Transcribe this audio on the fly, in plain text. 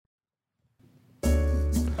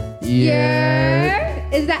Yeah.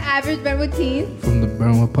 Is the Average Brentwood Teens? From the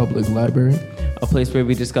Brentwood Public Library. A place where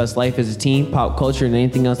we discuss life as a teen, pop culture, and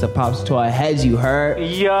anything else that pops to our heads, you heard?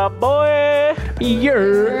 Yeah, boy!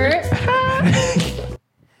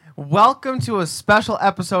 Welcome to a special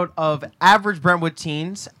episode of Average Brentwood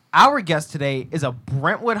Teens. Our guest today is a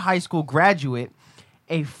Brentwood High School graduate,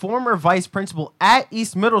 a former vice principal at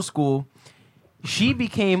East Middle School. She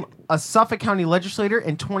became a Suffolk County legislator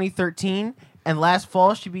in 2013, and last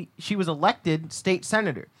fall she was elected state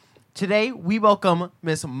senator. Today, we welcome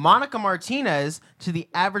Miss Monica Martinez to the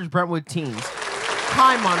Average Brentwood Teens.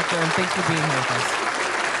 Hi, Monica, and thanks for being here with us.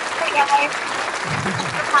 Hey, guys.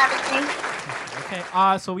 Thanks for having me. Okay,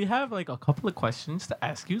 so we have like a couple of questions to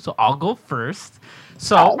ask you, so I'll go first.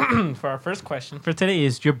 So, for our first question for today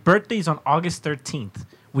is, your birthday is on August 13th,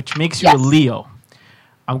 which makes you a Leo.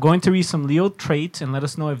 I'm going to read some Leo traits and let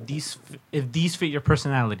us know if these fit your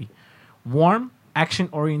personality. Warm,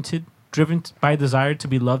 action-oriented, driven by a desire to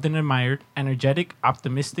be loved and admired, energetic,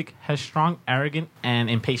 optimistic, headstrong, arrogant, and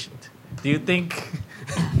impatient. Do you think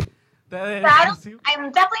that I'm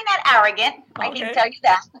definitely not arrogant. Okay. I can tell you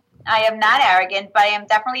that. I am not arrogant, but I am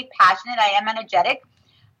definitely passionate. I am energetic.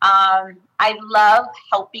 I love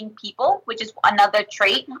helping people, which is another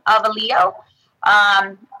trait of a Leo.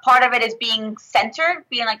 Part of it is being centered,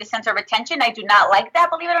 being like the center of attention. I do not like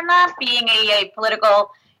that, believe it or not. Being in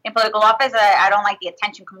political office, I don't like the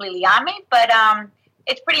attention completely on me, but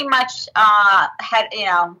it's pretty much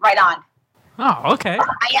right on. Oh, okay.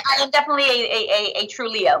 I am definitely a true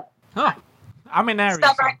Leo. Oh, I'm an Aries. So.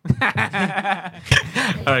 All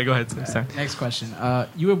right, go ahead. Sorry. Next question.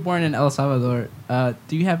 You were born in El Salvador.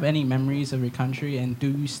 Do you have any memories of your country, and do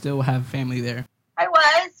you still have family there? I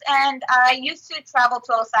was, and I used to travel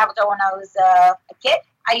to El Salvador when I was a kid.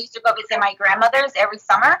 I used to go visit my grandmothers every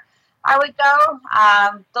summer. I would go.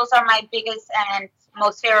 Those are my biggest and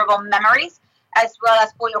most favorable memories, as well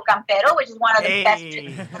as Pollo Campero, which is one of the best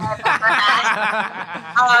drinks I've ever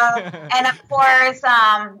had. And of course,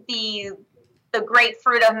 the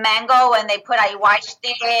grapefruit of mango, and they put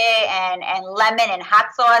ayahuasca and lemon and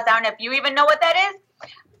hot sauce. I don't know if you even know what that is,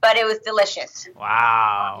 but it was delicious.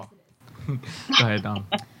 Wow. Go ahead, Dom.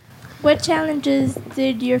 What challenges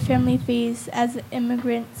did your family face as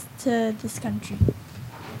immigrants to this country?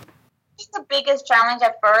 The biggest challenge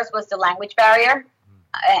at first was the language barrier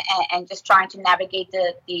and just trying to navigate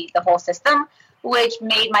the whole system, which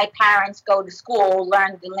made my parents go to school,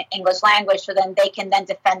 learn the English language, so then they can then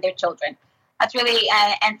defend their children. That's really,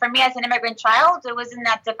 and for me as an immigrant child, it wasn't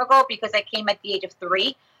that difficult because I came at the age of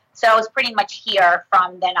 3. So I was pretty much here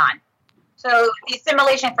from then on. So the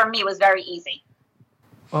assimilation for me was very easy.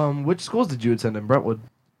 Which schools did you attend in Brentwood?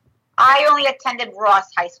 I only attended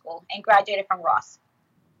Ross High School and graduated from Ross.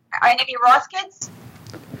 Are any of you Ross kids?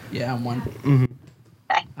 Yeah, I'm one. Mm-hmm.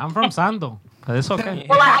 Okay. I'm from Sando, but it's okay.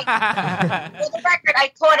 Well, for the record,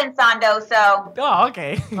 I taught in Sando, so... Oh,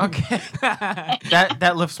 okay. Okay.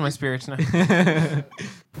 that lifts my spirits now.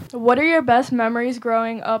 What are your best memories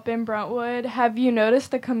growing up in Brentwood? Have you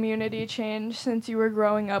noticed the community change since you were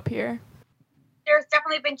growing up here? There's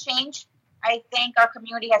definitely been change. I think our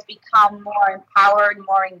community has become more empowered,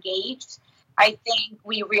 more engaged. I think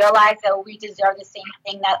we realize that we deserve the same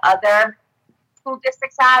thing that other school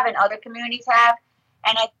districts have and other communities have.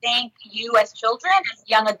 And I think you as children, as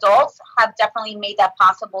young adults, have definitely made that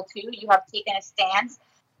possible too. You have taken a stance.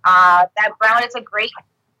 That Brentwood is a great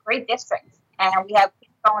district. And we have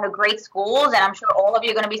people going to great schools, and I'm sure all of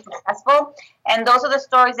you are going to be successful. And those are the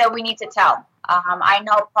stories that we need to tell. I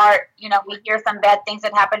know we hear some bad things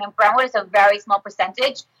that happen in Brentwood. It's a very small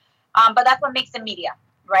percentage. But that's what makes the media.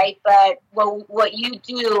 Right, but what you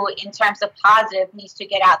do in terms of positive needs to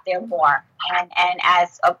get out there more. And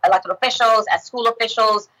as elected officials, as school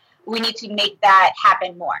officials, we need to make that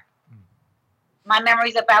happen more. My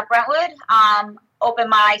memories about Brentwood open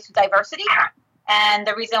my eyes to diversity. And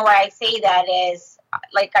the reason why I say that is,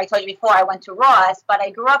 like I told you before, I went to Ross, but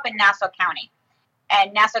I grew up in Nassau County.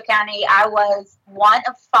 And Nassau County, I was one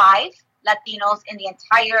of 5 Latinos in the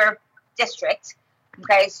entire district.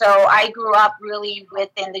 Okay, so I grew up really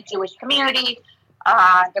within the Jewish community,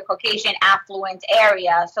 the Caucasian affluent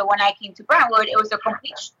area. So when I came to Brentwood, it was a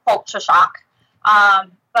complete culture shock. But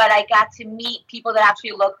I got to meet people that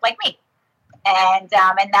actually looked like me. And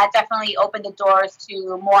that definitely opened the doors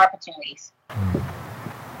to more opportunities.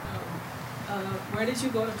 Where did you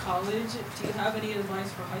go to college? Do you have any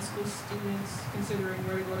advice for high school students considering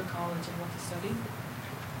where to go to college and what to study?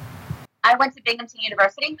 I went to Binghamton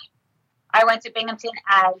University. I went to Binghamton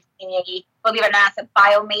as believe it or not, as a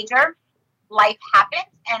bio major. Life happened,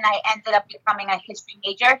 and I ended up becoming a history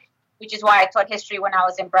major, which is why I taught history when I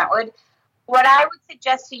was in Brentwood. What I would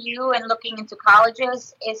suggest to you in looking into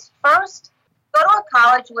colleges is first go to a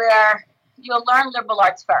college where you'll learn liberal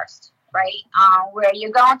arts first, right? Where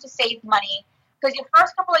you're going to save money, because your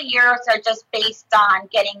first couple of years are just based on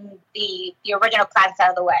getting the original classes out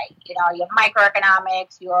of the way. You know, your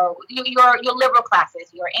microeconomics, your liberal classes,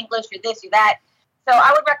 your English, your this, your that. So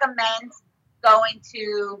I would recommend going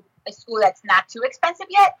to a school that's not too expensive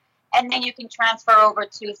yet, and then you can transfer over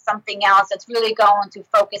to something else that's really going to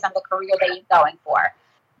focus on the career that you're going for.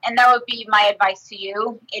 And that would be my advice to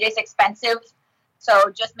you. It is expensive, so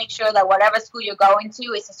just make sure that whatever school you're going to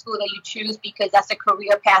is a school that you choose because that's a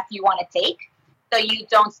career path you want to take, so you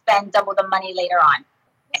don't spend double the money later on.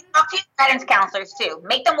 And talk to your guidance counselors too.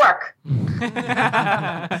 Make them work.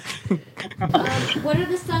 What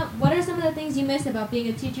are some of the things you miss about being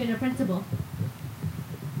a teacher and a principal?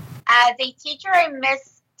 As a teacher, I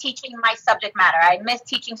miss teaching my subject matter. I miss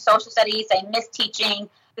teaching social studies. I miss teaching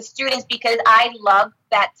the students because I love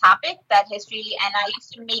that topic, that history, and I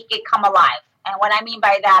used to make it come alive. And what I mean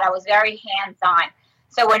by that, I was very hands-on.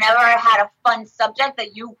 So whenever I had a fun subject that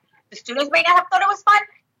the students may not have thought it was fun,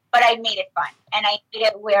 but I made it fun. And I made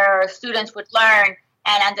it where students would learn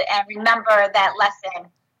and remember that lesson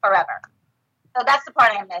forever. So that's the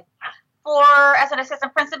part I miss. As an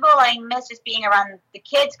assistant principal, I miss just being around the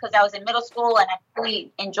kids because I was in middle school and I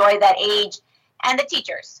really enjoyed that age. And the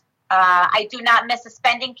teachers. I do not miss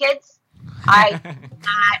suspending kids. I do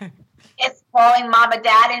not miss calling mom and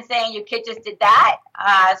dad and saying your kid just did that.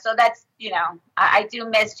 So that's, I do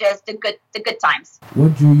miss just the good times.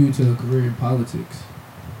 What drew you to a career in politics?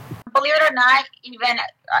 Believe it or not, even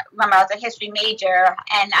remember I was a history major,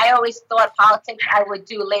 and I always thought politics I would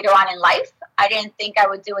do later on in life. I didn't think I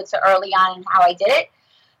would do it so early on in how I did it.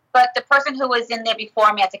 But the person who was in there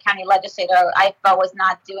before me as a county legislator, I felt was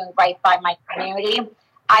not doing right by my community.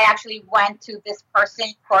 I actually went to this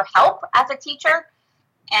person for help as a teacher,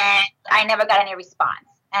 and I never got any response.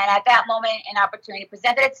 And at that moment, an opportunity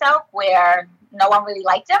presented itself where no one really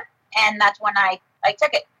liked him, and that's when I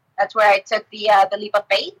took it. That's where I took the leap of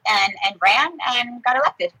faith and ran and got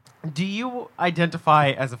elected. Do you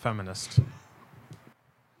identify as a feminist?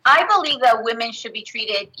 I believe that women should be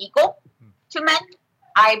treated equal to men.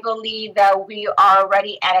 I believe that we are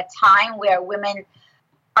already at a time where women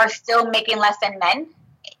are still making less than men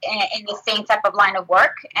in the same type of line of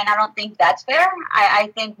work, and I don't think that's fair.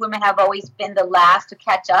 I think women have always been the last to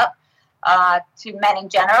catch up to men in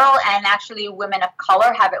general, and actually women of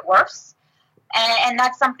color have it worse. And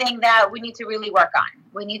that's something that we need to really work on.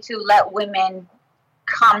 We need to let women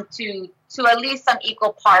come to at least some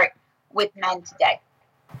equal part with men today.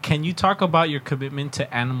 Can you talk about your commitment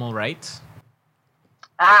to animal rights?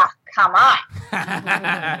 Come on.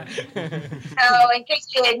 So in case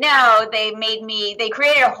you didn't know, they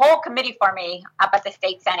created a whole committee for me up at the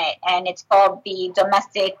state senate, and it's called the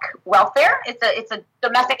domestic welfare. It's a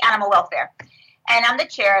domestic animal welfare. And I'm the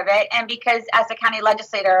chair of it. And because as a county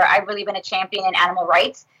legislator, I've really been a champion in animal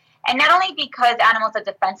rights. And not only because animals are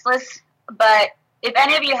defenseless, but if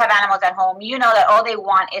any of you have animals at home, you know that all they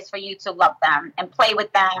want is for you to love them and play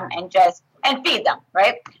with them and feed them,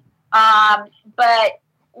 right? But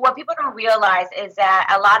what people don't realize is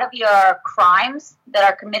that a lot of your crimes that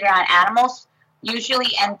are committed on animals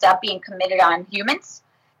usually end up being committed on humans.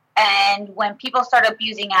 And when people start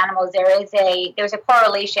abusing animals, there's a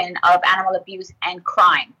correlation of animal abuse and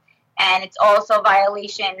crime, and it's also a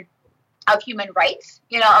violation of human rights.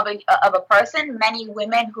 Of a person. Many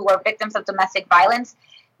women who are victims of domestic violence,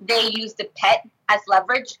 they use the pet as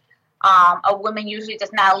leverage. A woman usually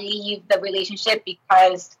does not leave the relationship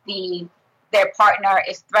because their partner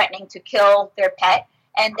is threatening to kill their pet,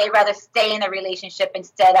 and they rather stay in the relationship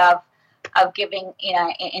instead of giving,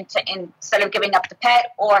 instead of giving up the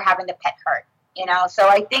pet or having the pet hurt, So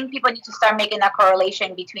I think people need to start making that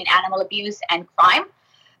correlation between animal abuse and crime,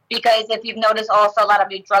 because if you've noticed also a lot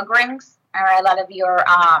of your drug rings or a lot of your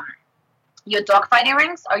dogfighting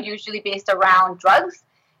rings are usually based around drugs.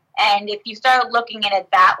 And if you start looking at it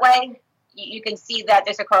that way, you can see that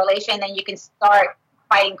there's a correlation, and you can start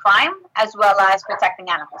fighting crime as well as protecting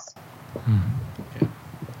animals.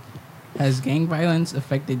 Has gang violence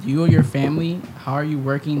affected you or your family? How are you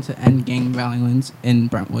working to end gang violence in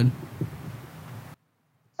Brentwood?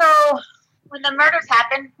 So when the murders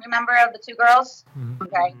happened, remember of the two girls? Mm-hmm.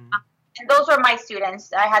 Okay. And those were my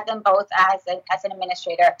students. I had them both as an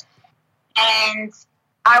administrator. And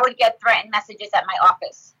I would get threatened messages at my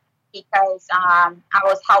office because I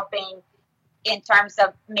was helping in terms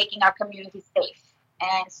of making our community safe.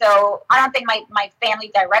 And so I don't think my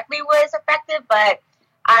family directly was affected, but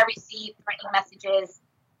I received threatening messages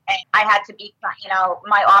And I had to be,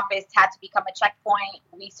 my office had to become a checkpoint.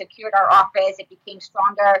 We secured our office. It became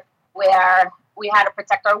stronger where we had to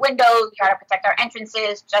protect our windows. We had to protect our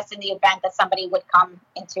entrances just in the event that somebody would come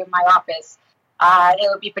into my office. There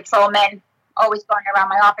would be patrolmen always going around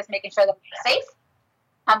my office, making sure that we were safe.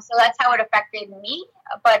 So that's how it affected me.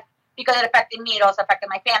 But because it affected me, it also affected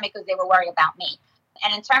my family because they were worried about me.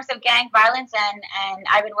 And in terms of gang violence, and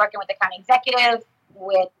I've been working with the county executive,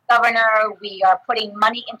 with the governor, we are putting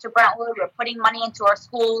money into Brentwood. We're putting money into our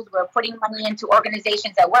schools. We're putting money into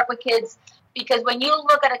organizations that work with kids. Because when you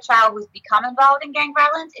look at a child who's become involved in gang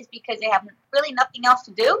violence, it's because they have really nothing else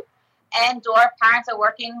to do. And or parents are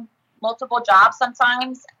working multiple jobs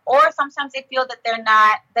sometimes, or sometimes they feel that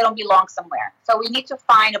they don't belong somewhere. So we need to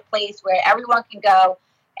find a place where everyone can go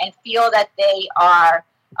and feel that they are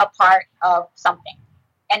a part of something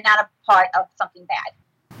and not a part of something bad.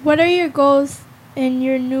 What are your goals in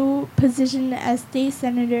your new position as state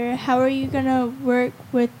senator? How are you going to work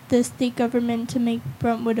with the state government to make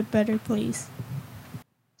Brentwood a better place?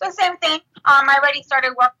 So same thing. I already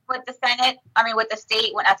started working with the Senate, with the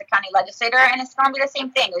state as a county legislator, and it's going to be the same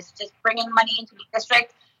thing. It's just bringing money into the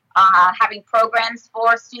district, having programs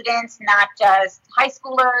for students, not just high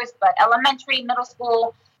schoolers, but elementary, middle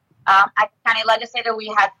school. As a county legislator, we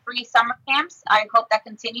had 3 summer camps. I hope that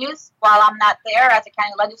continues while I'm not there as a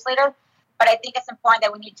county legislator. But I think it's important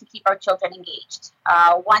that we need to keep our children engaged.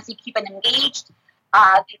 Once you keep them engaged,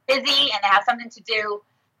 they're busy and they have something to do.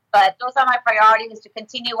 But those are my priorities, to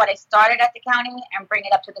continue what I started at the county and bring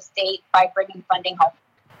it up to the state by bringing funding home.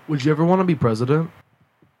 Would you ever want to be president?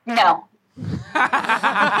 No. Too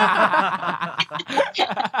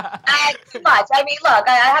much. Look,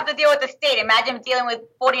 I have to deal with the state. Imagine dealing with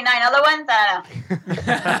 49 other ones.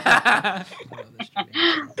 I don't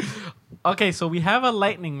know. Okay, so we have a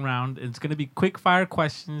lightning round. It's going to be quick fire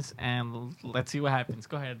questions, and let's see what happens.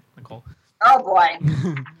 Go ahead, Nicole. Oh, boy.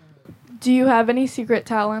 Do you have any secret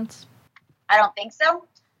talents? I don't think so.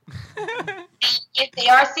 If they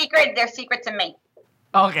are secret, they're secret to me.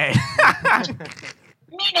 Okay.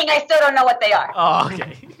 Meaning I still don't know what they are. Oh,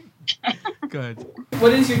 okay. Good.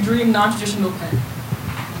 What is your dream non-traditional pet?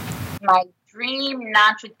 My dream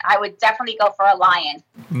I would definitely go for a lion.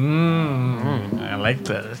 I like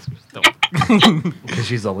that. Because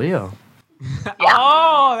she's a Leo. Yeah.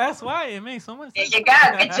 Oh, that's why it makes so much sense. There you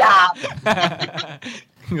go. Good job.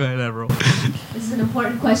 Go ahead, Everett. This is an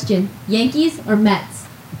important question. Yankees or Mets?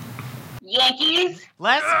 Yankees.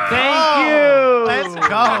 Let's go. Thank you. Let's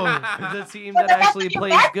go. It's a team that actually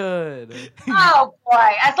plays good. Oh,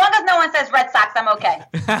 boy. As long as no one says Red Sox, I'm okay.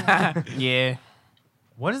 Yeah.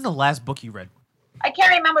 What is the last book you read? I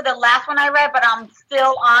can't remember the last one I read, but I'm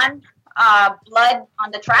still on Blood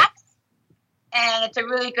on the Tracks. And it's a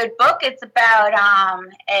really good book. It's about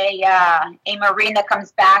a Marine that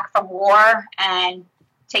comes back from war and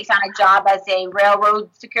takes on a job as a railroad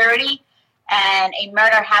security. And a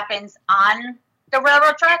murder happens on the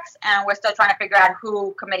railroad tracks, and we're still trying to figure out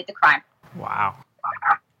who committed the crime. Wow.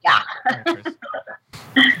 Yeah.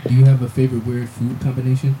 Do you have a favorite weird food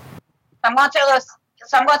combination? I'm going to tell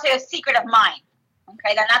you a secret of mine.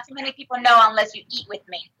 Okay, that not too many people know unless you eat with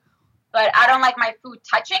me. But I don't like my food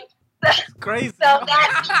touching. Crazy. So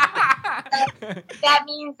that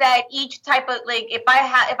means that each type of, like, if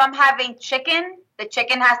I'm having chicken, the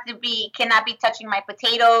chicken cannot be touching my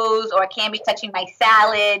potatoes or can't be touching my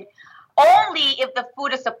salad. Only if the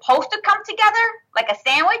food is supposed to come together, like a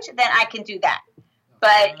sandwich, then I can do that.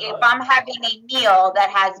 But if I'm having a meal that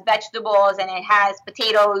has vegetables and it has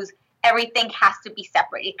potatoes, everything has to be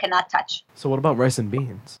separate. It cannot touch. So what about rice and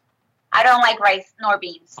beans? I don't like rice nor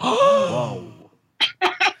beans. Whoa.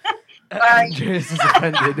 Sorry. Andreas is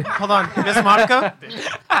offended. Hold on, Miss Monica.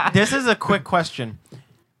 This is a quick question.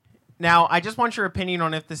 Now, I just want your opinion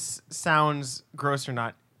on if this sounds gross or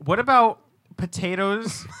not. What about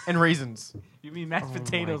potatoes and raisins? You mean mashed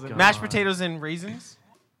potatoes? And mashed potatoes and raisins?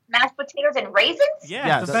 Mashed potatoes and raisins? Yeah,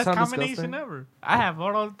 Yes. it's the That best sounds combination disgusting. ever. I have it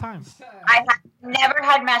all the time. I have never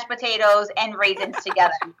had mashed potatoes and raisins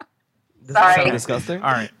together. Does Sorry. that sound disgusting?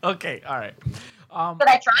 All right. Okay. All right. Should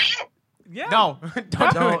I try it? Yeah. No,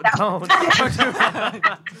 don't do it. Don't. Don't do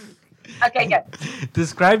it. Okay, good.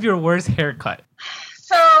 Describe your worst haircut.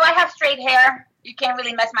 So I have straight hair. You can't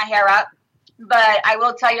really mess my hair up. But I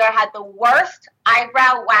will tell you, I had the worst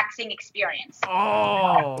eyebrow waxing experience.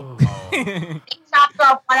 Oh. It chopped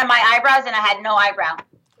off one of my eyebrows and I had no eyebrow.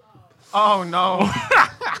 Oh, no.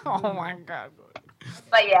 Oh, my God.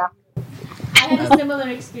 But yeah. I had a similar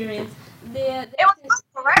experience. The It was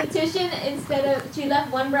good, right? petition, she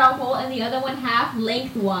left one brow hole and the other one half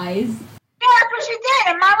lengthwise. Yeah, that's what she did.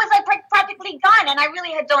 And mine was like practically done. And I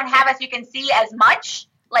really don't have, as you can see, as much.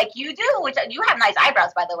 like you do, which you have nice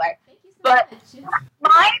eyebrows, by the way. But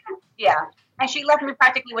mine, yeah. And she left me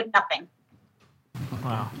practically with nothing.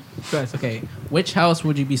 Wow. Okay. Which house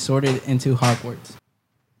would you be sorted into Hogwarts?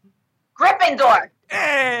 Gryffindor.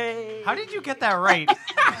 Hey! How did you get that right?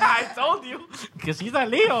 I told you. Because she's a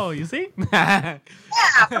Leo, you see? Yeah,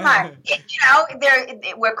 come on.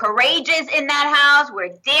 We're courageous in that house.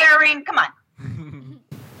 We're daring. Come on.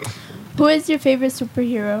 Who is your favorite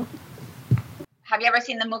superhero? Have you ever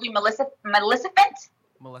seen the movie Maleficent? Maleficent.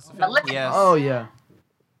 Yes. Oh yeah.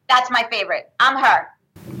 That's my favorite. I'm her.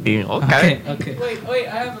 Okay. Okay. Wait,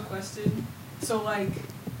 I have a question. So like,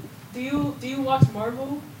 do you watch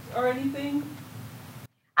Marvel or anything?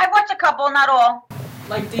 I've watched a couple, not all.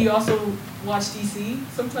 Like, do you also watch DC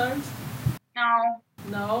sometimes? No.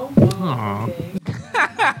 No? Aw. Okay. It's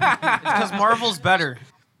because Marvel's better.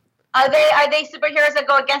 Are they superheroes that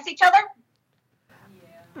go against each other?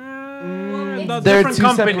 No, They're different two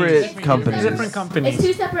companies. separate companies. Different companies. It's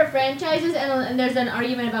two separate franchises, and there's an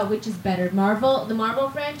argument about which is better, the Marvel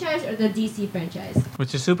franchise, or the DC franchise.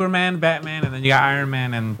 Which is Superman, Batman, and then you got Iron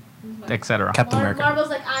Man and etc. Captain America. Marvel's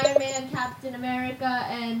like Iron Man, Captain America,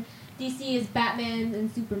 and DC is Batman and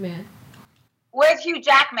Superman. Where's Hugh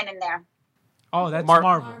Jackman in there? Oh, that's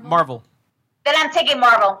Marvel. Marvel. Then I'm taking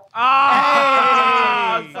Marvel.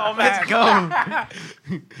 Oh, so Let's go.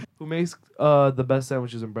 Who makes the best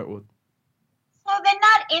sandwiches in Brentwood? So they're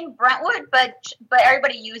not in Brentwood, but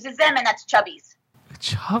everybody uses them, and that's Chubby's.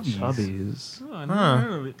 Chubby's. Chubby's. Oh, I never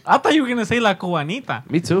heard of it. I thought you were gonna say La Cubanita.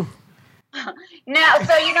 Me too. Now,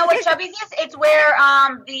 so you know what Chubby's is? It's where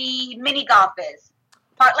the mini golf is.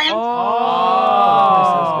 Heartland.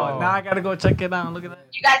 Oh, now I gotta go check it out. Look at that.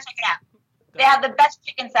 You gotta check it out. They have the best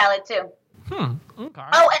chicken salad too. Okay. Oh, and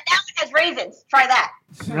now it has raisins. Try that.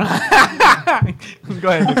 Go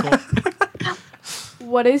ahead, Nicole.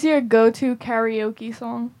 What is your go-to karaoke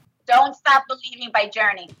song? Don't Stop Believing by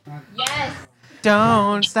Journey. Yes.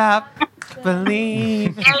 Don't stop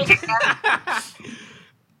believing.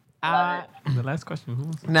 The last question. Who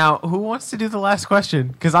wants Now, who wants to do the last question?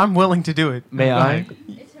 Because I'm willing to do it. May I?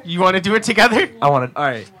 You want to do it together? I want it. All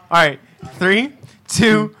right. All right. 3,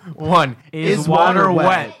 2, 1. Is water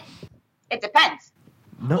wet? It depends.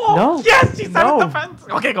 No. Oh, no. Yes, she said No. it depends.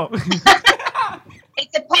 Okay, go. It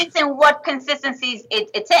depends on what consistencies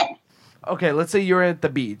it's in. Okay, let's say you're at the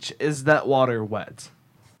beach. Is that water wet?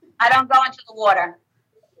 I don't go into the water.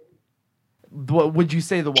 What would you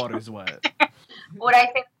say the water's wet? Would I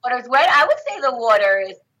say the water's wet? I would say the water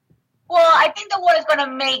is. Well, I think the water's going to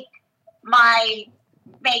make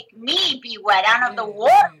me be wet. I don't know if the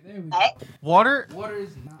water is wet. Water? Water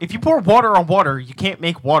is not. If you pour water on water, you can't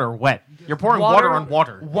make water wet. You're pouring water on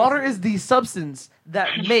water. Water is the substance that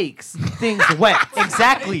makes things wet.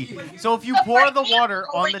 Exactly. So if you pour the water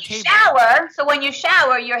on the table. So when you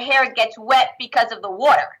shower, your hair gets wet because of the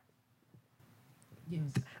water.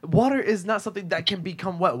 Water is not something that can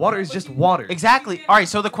become wet. Water is just water. Exactly. All right,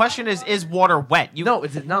 so the question is water wet? No,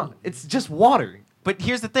 it's not. It's just water. But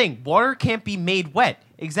here's the thing. Water can't be made wet.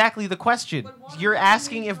 Exactly the question. You're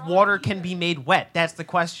asking if water can be made wet. That's the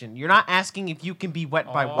question. You're not asking if you can be wet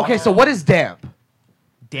by water. Okay, so what is damp?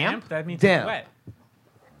 Damp? That means Damp. it's wet.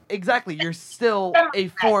 Exactly. You're still a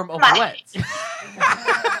form of wet.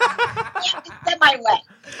 Semi-wet.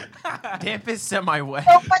 Damp is semi-wet.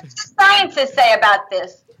 So what does the scientists say about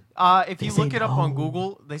this? If you look it up on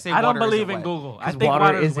Google, they say I don't water believe isn't in wet. Google. I 'Cause think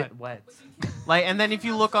water is isn't wet. Like, and then if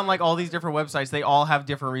you look on like all these different websites, they all have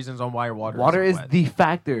different reasons on why water. Water is isn't wet. the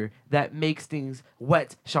factor that makes things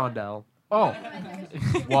wet, Shondell. Oh.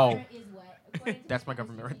 Whoa. That's my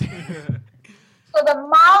government right there. So the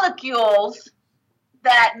molecules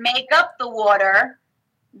that make up the water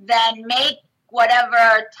then make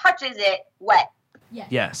whatever touches it wet.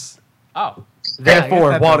 Yes. Oh.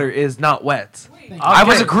 Therefore, water is not wet. I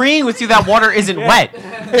was agreeing with you that water isn't wet.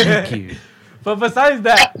 Thank you. But besides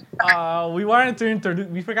that, we wanted to introduce.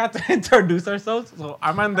 We forgot to introduce ourselves. So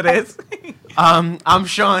I'm Andres. I'm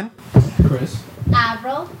Sean. Chris.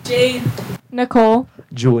 Avril. Jade. Nicole.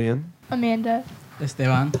 Julian. Amanda.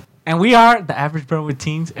 Esteban. And we are the Average Brentwood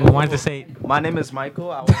Teens, and we wanted to say, My name is Michael.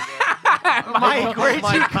 Mike, where'd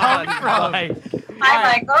you come from? Hi,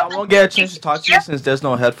 Michael. I won't get a chance to talk to you since there's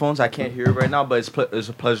no headphones. I can't hear you right now, but it's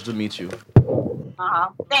a pleasure to meet you.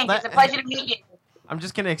 Thank you. It's a pleasure to meet you. I'm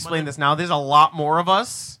just gonna explain this now. There's a lot more of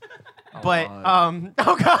us, but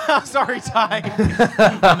oh god, sorry, Ty.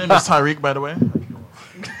 My name is Tyreek, by the way.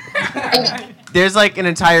 There's like an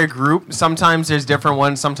entire group. Sometimes there's different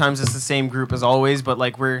ones. Sometimes it's the same group as always, but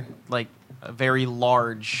like we're like a very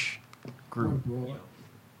large group.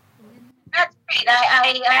 That's great.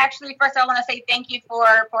 I actually, first I want to say thank you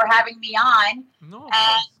for having me on.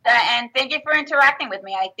 And thank you for interacting with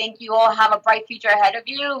me. I think you all have a bright future ahead of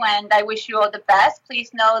you, and I wish you all the best.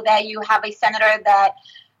 Please know that you have a senator that,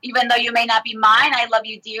 even though you may not be mine, I love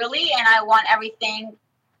you dearly, and I want everything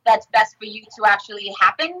that's best for you to actually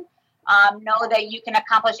happen. Know that you can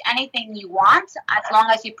accomplish anything you want as long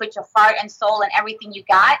as you put your heart and soul and everything you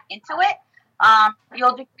got into it.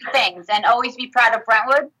 You'll do good things, and always be proud of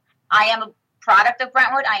Brentwood. I am a product of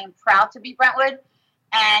Brentwood. I am proud to be Brentwood.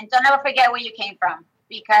 And don't ever forget where you came from,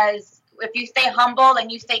 because if you stay humble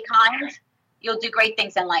and you stay kind, you'll do great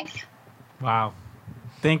things in life. Wow.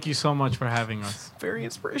 Thank you so much for having us. Very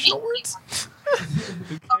inspirational words.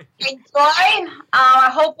 Enjoy.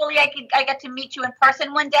 Hopefully I get to meet you in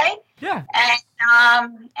person one day. Yeah.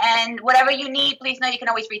 And whatever you need, please know you can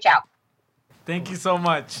always reach out. Thank you so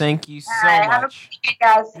much. Thank you so Have a much. great day,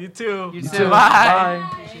 guys. You too. You too. Bye.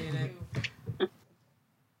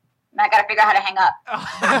 Now I gotta figure out how to hang up.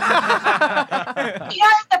 You know,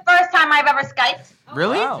 it's the first time I've ever Skyped.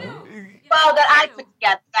 Really? Well, that I put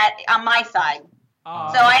together that on my side. So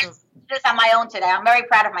I did this on my own today. I'm very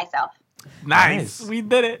proud of myself. Nice. We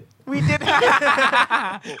did it. We did it.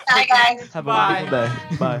 Bye, guys. Have a wonderful day.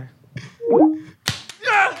 Bye.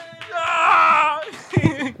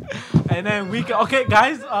 And then okay,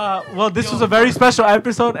 guys. Well, this was a very special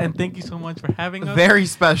episode, and thank you so much for having us. Very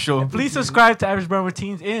special. Please subscribe to Average Brentwood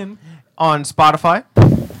Teens on Spotify,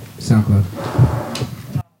 SoundCloud,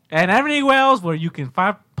 and everywhere else where you can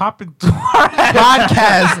pop into our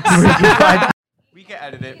podcast. We can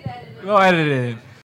edit it. Go edit it.